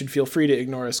 you should feel free to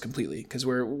ignore us completely, because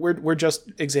we're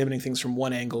just examining things from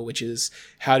one angle, which is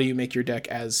how do you make your deck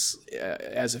as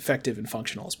effective and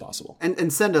functional as possible.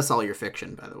 And send us all your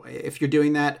fiction, by the way. If you're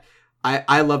doing that,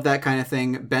 I love that kind of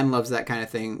thing. Ben loves that kind of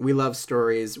thing. We love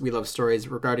stories. We love stories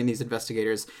regarding these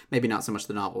investigators. Maybe not so much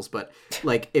the novels, but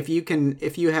like if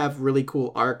you have really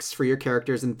cool arcs for your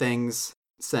characters and things,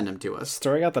 send them to us.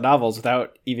 Story out the novels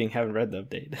without even having read the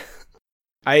update.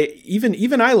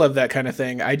 I love that kind of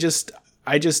thing. I just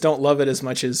don't love it as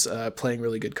much as playing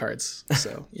really good cards.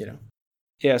 So, you know.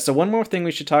 Yeah, so one more thing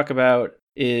we should talk about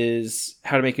is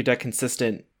how to make your deck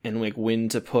consistent and like when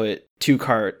to put two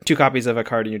copies of a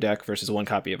card in your deck versus one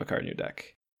copy of a card in your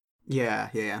deck. Yeah.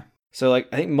 So like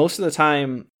I think most of the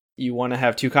time you want to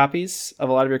have two copies of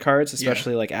a lot of your cards,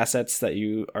 especially like assets that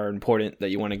you are important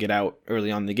that you want to get out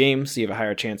early on in the game, so you have a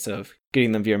higher chance of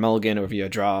getting them via mulligan or via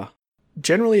draw.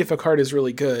 Generally, if a card is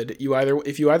really good,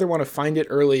 if you either want to find it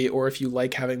early or if you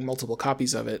like having multiple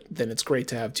copies of it, then it's great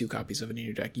to have two copies of it in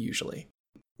your deck usually.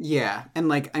 Yeah, and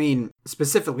like, I mean,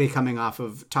 specifically coming off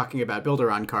of talking about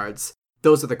Builder-on cards,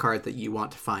 those are the cards that you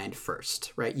want to find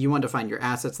first, right? You want to find your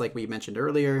assets like we mentioned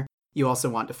earlier. You also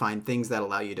want to find things that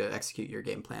allow you to execute your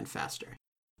game plan faster.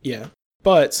 Yeah,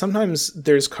 but sometimes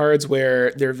there's cards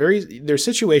where they're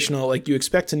situational, like you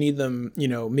expect to need them, you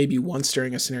know, maybe once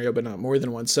during a scenario, but not more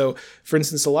than once. So, for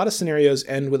instance, a lot of scenarios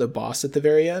end with a boss at the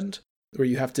very end, where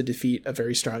you have to defeat a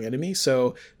very strong enemy.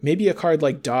 So maybe a card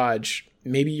like Dodge,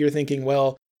 maybe you're thinking,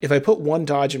 well, if I put one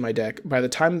Dodge in my deck, by the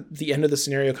time the end of the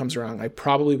scenario comes around, I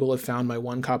probably will have found my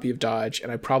one copy of Dodge,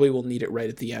 and I probably will need it right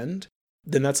at the end.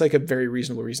 Then that's like a very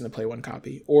reasonable reason to play one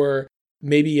copy. Or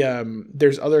maybe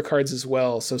there's other cards as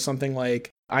well. So something like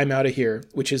I'm Out of Here,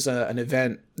 which is an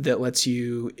event that lets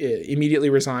you immediately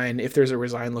resign if there's a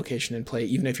resign location in play,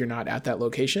 even if you're not at that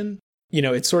location. You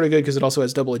know, it's sort of good because it also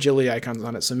has double agility icons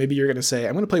on it. So maybe you're going to say,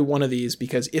 I'm going to play one of these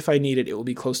because if I need it, it will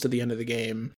be close to the end of the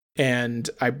game. And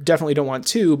I definitely don't want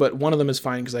two, but one of them is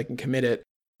fine because I can commit it.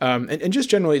 And just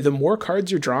generally, the more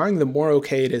cards you're drawing, the more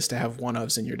okay it is to have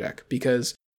one-ofs in your deck.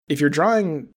 Because if you're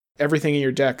drawing everything in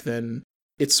your deck, then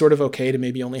it's sort of okay to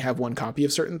maybe only have one copy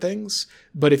of certain things.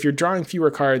 But if you're drawing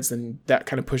fewer cards, then that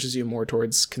kind of pushes you more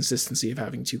towards consistency of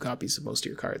having two copies of most of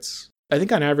your cards. I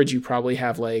think on average, you probably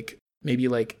have maybe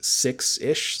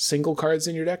 6-ish single cards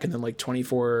in your deck, and then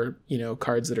 24,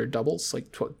 cards that are doubles,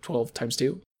 like 12 times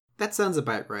 2. That sounds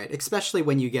about right, especially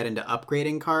when you get into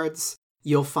upgrading cards.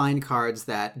 You'll find cards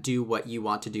that do what you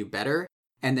want to do better,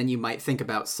 and then you might think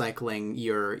about cycling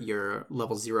your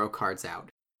level 0 cards out.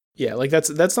 Yeah,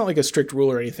 that's not like a strict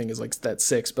rule or anything, is like that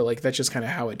 6, but that's just kind of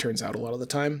how it turns out a lot of the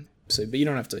time. So, but you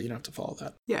don't have to follow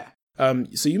that. Yeah.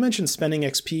 So you mentioned spending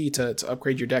XP to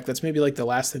upgrade your deck. That's maybe the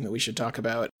last thing that we should talk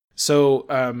about. So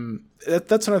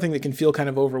that's another thing that can feel kind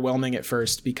of overwhelming at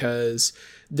first, because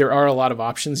there are a lot of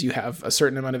options. You have a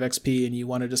certain amount of XP and you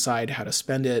want to decide how to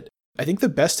spend it. I think the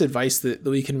best advice that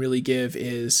we can really give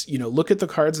is, look at the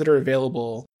cards that are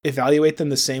available, evaluate them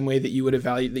the same way that you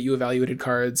evaluated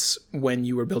cards when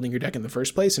you were building your deck in the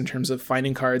first place, in terms of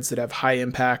finding cards that have high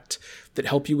impact, that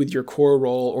help you with your core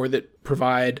role, or that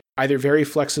provide either very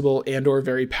flexible and or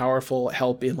very powerful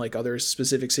help in other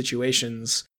specific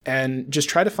situations. And just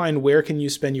try to find where can you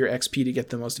spend your XP to get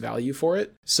the most value for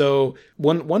it. So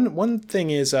one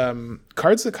thing is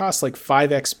cards that cost 5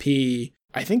 XP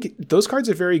I think those cards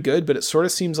are very good, but it sort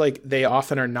of seems like they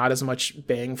often are not as much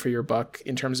bang for your buck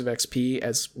in terms of XP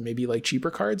as maybe like cheaper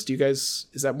cards.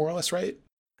 Is that more or less right?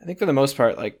 I think for the most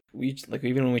part,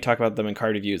 even when we talk about them in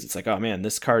card reviews, it's like, oh man,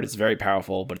 this card is very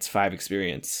powerful, but it's 5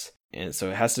 experience. And so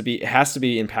it has to be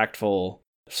impactful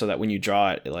so that when you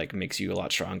draw it, it like makes you a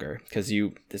lot stronger, because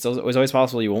it's always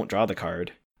possible you won't draw the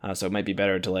card. So it might be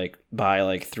better to like buy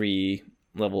like 3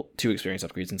 level 2 experience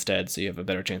upgrades instead, so you have a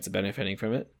better chance of benefiting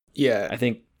from it. Yeah. I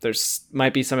think there's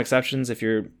might be some exceptions if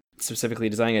you're specifically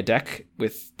designing a deck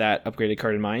with that upgraded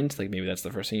card in mind. Like maybe that's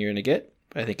the first thing you're going to get.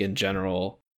 But I think in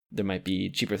general, there might be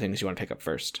cheaper things you want to pick up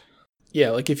first. Yeah,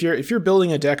 like if you're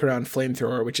building a deck around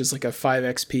Flamethrower, which is like a 5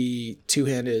 XP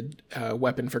two-handed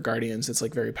weapon for Guardians, it's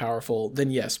like very powerful,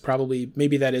 then yes, probably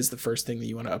maybe that is the first thing that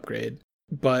you want to upgrade.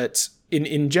 But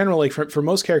in general, like for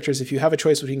most characters, if you have a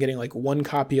choice between getting like 1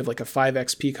 copy of like a 5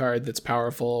 XP card that's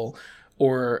powerful,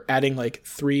 or adding like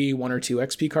 3 1 or 2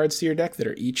 XP cards to your deck that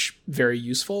are each very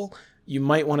useful, you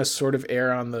might want to sort of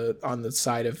err on the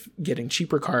side of getting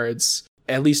cheaper cards,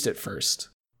 at least at first.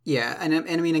 Yeah, and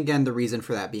I mean, again, the reason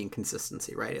for that being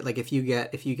consistency, right? Like if you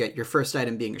get your first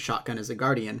item being a shotgun as a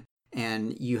Guardian,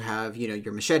 and you have,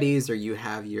 your machetes or you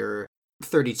have your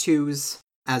 32s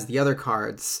as the other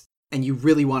cards, and you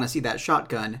really want to see that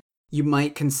shotgun, you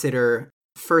might consider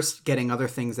first getting other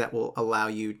things that will allow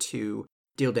you to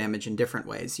deal damage in different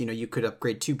ways. You could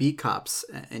upgrade 2 Beat Cops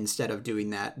instead of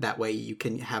doing that. That way you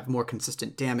can have more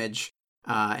consistent damage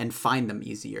and find them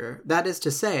easier. That is to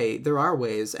say, there are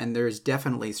ways, and there's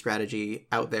definitely strategy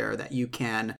out there that you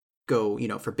can go,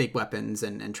 for big weapons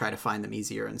and try to find them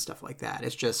easier and stuff like that.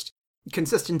 It's just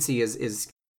consistency is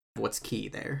what's key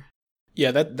there.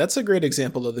 Yeah, that's a great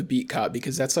example of the Beat Cop,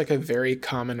 because that's like a very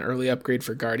common early upgrade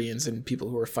for Guardians and people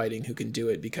who are fighting who can do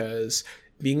it, because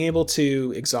being able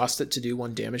to exhaust it to do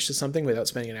 1 damage to something without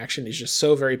spending an action is just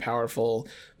so very powerful,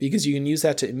 because you can use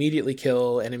that to immediately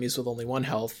kill enemies with only 1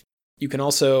 health. You can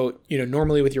also,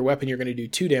 normally with your weapon, you're going to do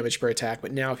 2 damage per attack,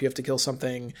 but now if you have to kill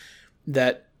something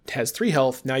that has 3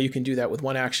 health, now you can do that with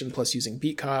 1 action plus using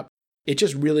Beat Cop. It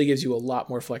just really gives you a lot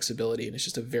more flexibility, and it's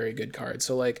just a very good card.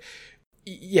 So like,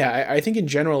 yeah, I think in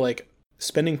general, like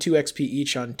spending 2 XP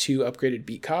each on 2 upgraded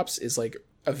Beat Cops is like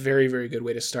a very, very good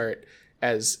way to start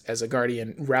as a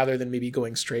Guardian, rather than maybe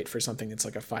going straight for something that's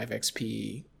like a 5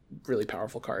 XP really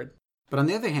powerful card. But on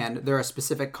the other hand, there are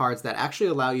specific cards that actually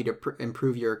allow you to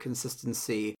improve your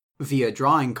consistency via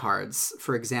drawing cards.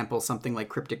 For example, something like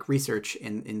Cryptic Research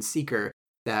in Seeker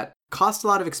that cost a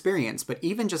lot of experience, but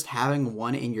even just having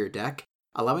 1 in your deck,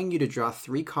 allowing you to draw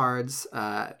 3 cards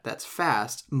that's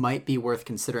fast, might be worth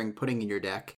considering putting in your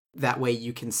deck. That way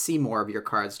you can see more of your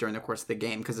cards during the course of the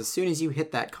game, because as soon as you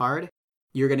hit that card,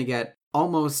 you're going to get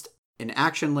almost an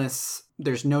actionless.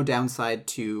 There's no downside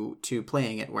to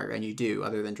playing it when you do,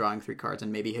 other than drawing 3 cards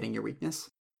and maybe hitting your weakness.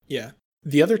 Yeah.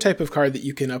 The other type of card that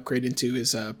you can upgrade into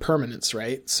is permanence,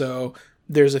 right? So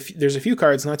there's a few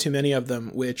cards, not too many of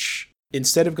them, which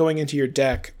instead of going into your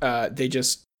deck,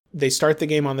 they start the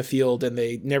game on the field and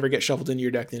they never get shuffled into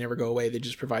your deck. They never go away. They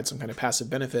just provide some kind of passive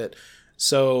benefit.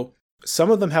 So some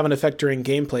of them have an effect during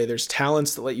gameplay. There's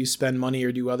talents that let you spend money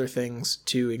or do other things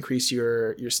to increase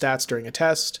your stats during a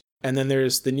test. And then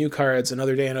there's the new cards,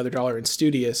 Another Day, Another Dollar, and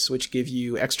Studious, which give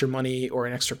you extra money or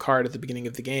an extra card at the beginning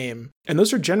of the game. And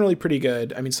those are generally pretty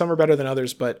good. I mean, some are better than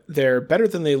others, but they're better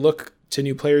than they look to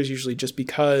new players usually, just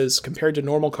because compared to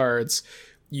normal cards,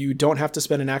 you don't have to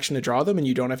spend an action to draw them, and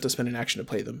you don't have to spend an action to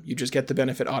play them. You just get the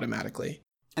benefit automatically.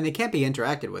 And they can't be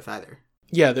interacted with either.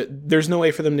 Yeah, there's no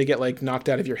way for them to get like knocked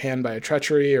out of your hand by a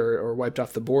treachery or wiped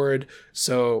off the board.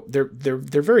 So they're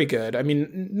very good. I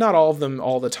mean, not all of them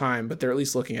all the time, but they're at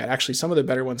least looking at. Actually, some of the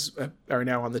better ones are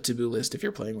now on the taboo list if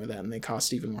you're playing with that, and they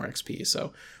cost even more XP.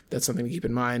 So that's something to keep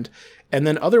in mind. And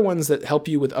then other ones that help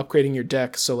you with upgrading your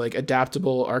deck. So like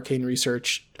Adaptable, Arcane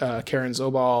Research, Karen's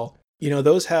Obal.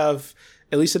 Those have,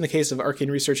 at least in the case of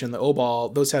Arcane Research and the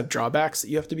Obal, those have drawbacks that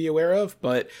you have to be aware of,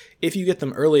 but if you get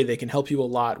them early, they can help you a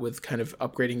lot with kind of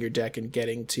upgrading your deck and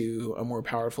getting to a more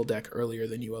powerful deck earlier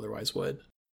than you otherwise would.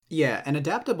 Yeah, and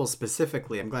Adaptable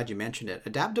specifically, I'm glad you mentioned it.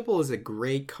 Adaptable is a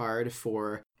great card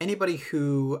for anybody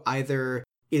who either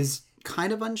is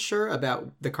kind of unsure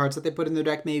about the cards that they put in their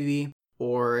deck maybe,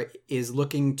 or is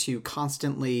looking to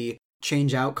constantly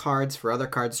change out cards for other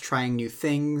cards, trying new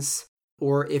things,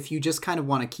 or if you just kind of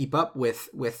want to keep up with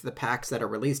the packs that are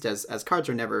released, as cards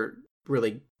are never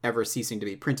really ever ceasing to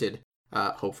be printed,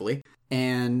 hopefully.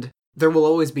 And there will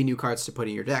always be new cards to put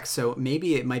in your deck, so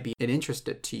maybe it might be an interest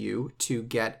to you to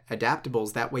get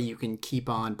Adaptables. That way you can keep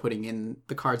on putting in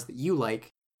the cards that you like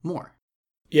more.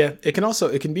 Yeah, it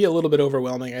can be a little bit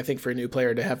overwhelming, I think, for a new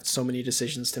player to have so many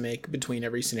decisions to make between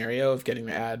every scenario of getting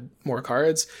to add more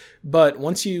cards. But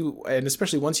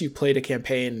especially once you've played a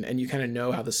campaign and you kind of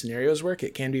know how the scenarios work,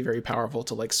 it can be very powerful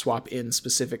to like swap in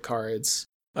specific cards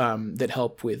that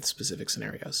help with specific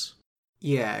scenarios.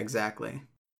 Yeah, exactly.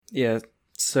 Yeah.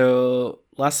 So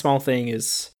last small thing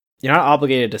is you're not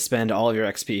obligated to spend all of your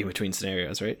XP between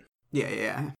scenarios, right?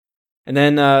 Yeah. And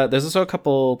then there's also a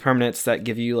couple permanents that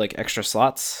give you like extra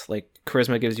slots. Like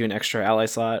Charisma gives you an extra ally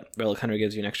slot. Relic Hunter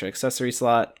gives you an extra accessory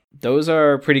slot. Those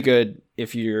are pretty good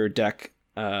if your deck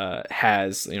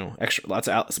has extra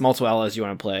multiple allies you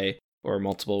want to play or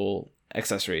multiple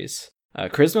accessories.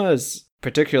 Charisma is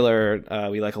particular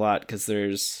we like a lot because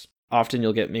there's often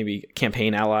you'll get maybe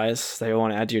campaign allies that you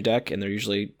want to add to your deck, and they're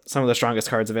usually some of the strongest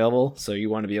cards available. So you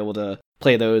want to be able to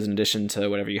play those in addition to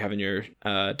whatever you have in your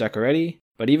deck already.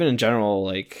 But even in general,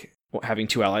 like having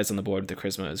 2 allies on the board with the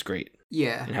Charisma is great.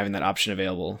 Yeah. And having that option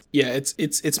available. Yeah,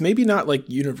 it's maybe not like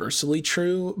universally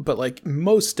true, but like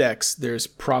most decks, there's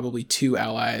probably 2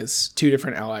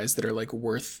 different allies that are like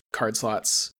worth card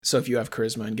slots. So if you have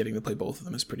Charisma and getting to play both of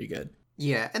them is pretty good.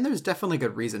 Yeah, and there's definitely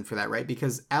good reason for that, right?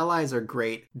 Because allies are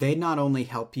great. They not only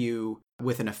help you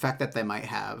with an effect that they might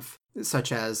have,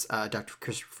 such as Dr.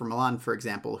 Christopher Milan, for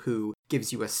example, who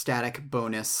gives you a static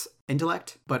bonus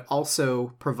intellect, but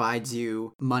also provides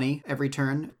you money every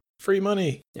turn. Free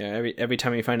money. Yeah, every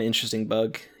time you find an interesting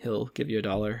bug, he'll give you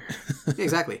 $1.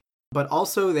 Exactly. But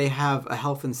also they have a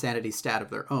health and sanity stat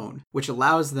of their own, which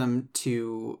allows them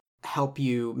to help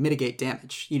you mitigate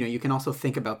damage. You can also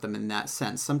think about them in that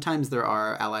sense. Sometimes there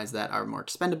are allies that are more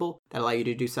expendable that allow you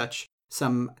to do such.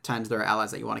 Sometimes there are allies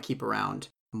that you want to keep around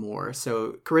more.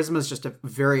 So Charisma is just a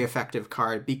very effective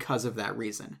card because of that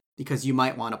reason. Because you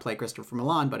might want to play Christopher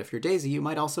Milan, but if you're Daisy, you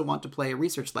might also want to play a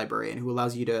research librarian who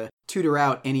allows you to tutor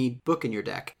out any book in your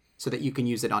deck so that you can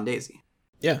use it on Daisy.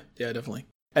 Yeah, definitely.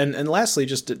 And lastly,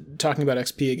 just talking about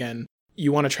XP again,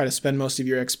 you want to try to spend most of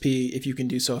your XP, if you can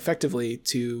do so effectively,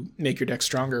 to make your deck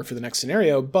stronger for the next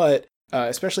scenario. But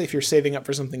especially if you're saving up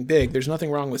for something big, there's nothing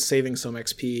wrong with saving some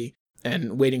XP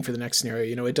and waiting for the next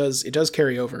scenario. It does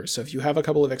carry over. So if you have a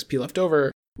couple of XP left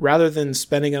over, rather than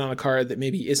spending it on a card that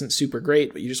maybe isn't super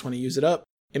great, but you just want to use it up,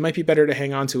 it might be better to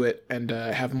hang on to it and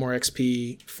have more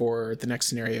XP for the next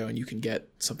scenario, and you can get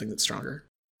something that's stronger.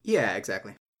 Yeah,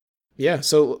 exactly. Yeah,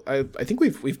 so I think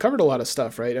we've covered a lot of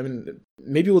stuff, right? I mean,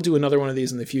 maybe we'll do another one of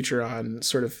these in the future on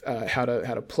sort of how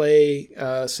to play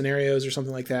scenarios or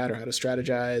something like that, or how to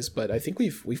strategize. But I think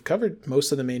we've covered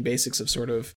most of the main basics of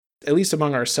sort of, at least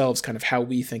among ourselves, kind of how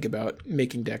we think about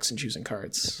making decks and choosing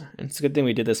cards. And it's a good thing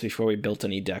we did this before we built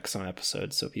any decks on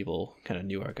episodes, so people kind of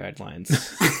knew our guidelines.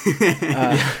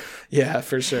 Yeah,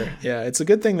 for sure. Yeah, it's a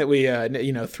good thing that we,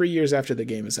 3 years after the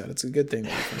game is out, it's a good thing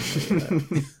that we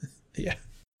finally, yeah.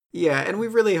 Yeah, and we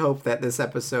really hope that this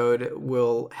episode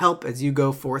will help as you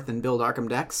go forth and build Arkham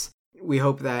decks. We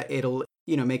hope that it'll,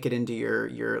 make it into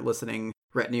your listening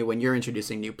retinue when you're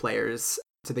introducing new players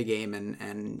to the game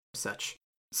and such.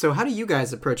 So how do you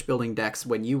guys approach building decks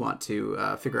when you want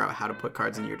to figure out how to put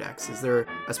cards in your decks? Is there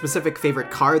a specific favorite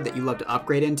card that you love to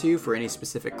upgrade into for any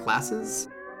specific classes?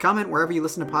 Comment wherever you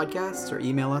listen to podcasts or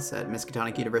email us at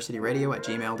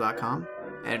miskatonicuniversityradio@gmail.com.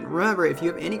 And remember, if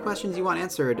you have any questions you want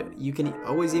answered, you can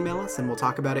always email us and we'll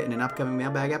talk about it in an upcoming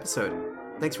mailbag episode.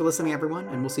 Thanks for listening, everyone,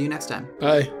 and we'll see you next time.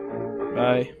 Bye.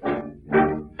 Bye.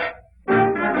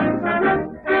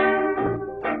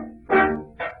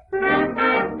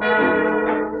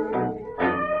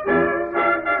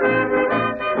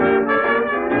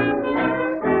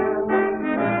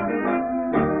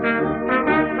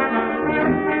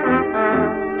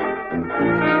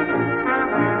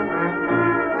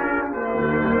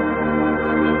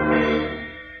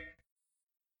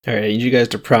 Alright, I need you guys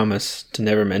to promise to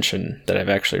never mention that I've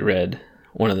actually read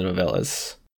one of the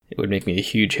novellas. It would make me a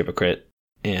huge hypocrite,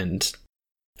 and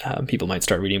people might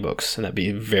start reading books, and that'd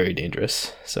be very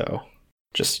dangerous. So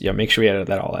just make sure we edit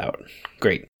that all out.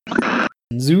 Great.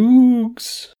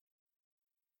 Zoogs!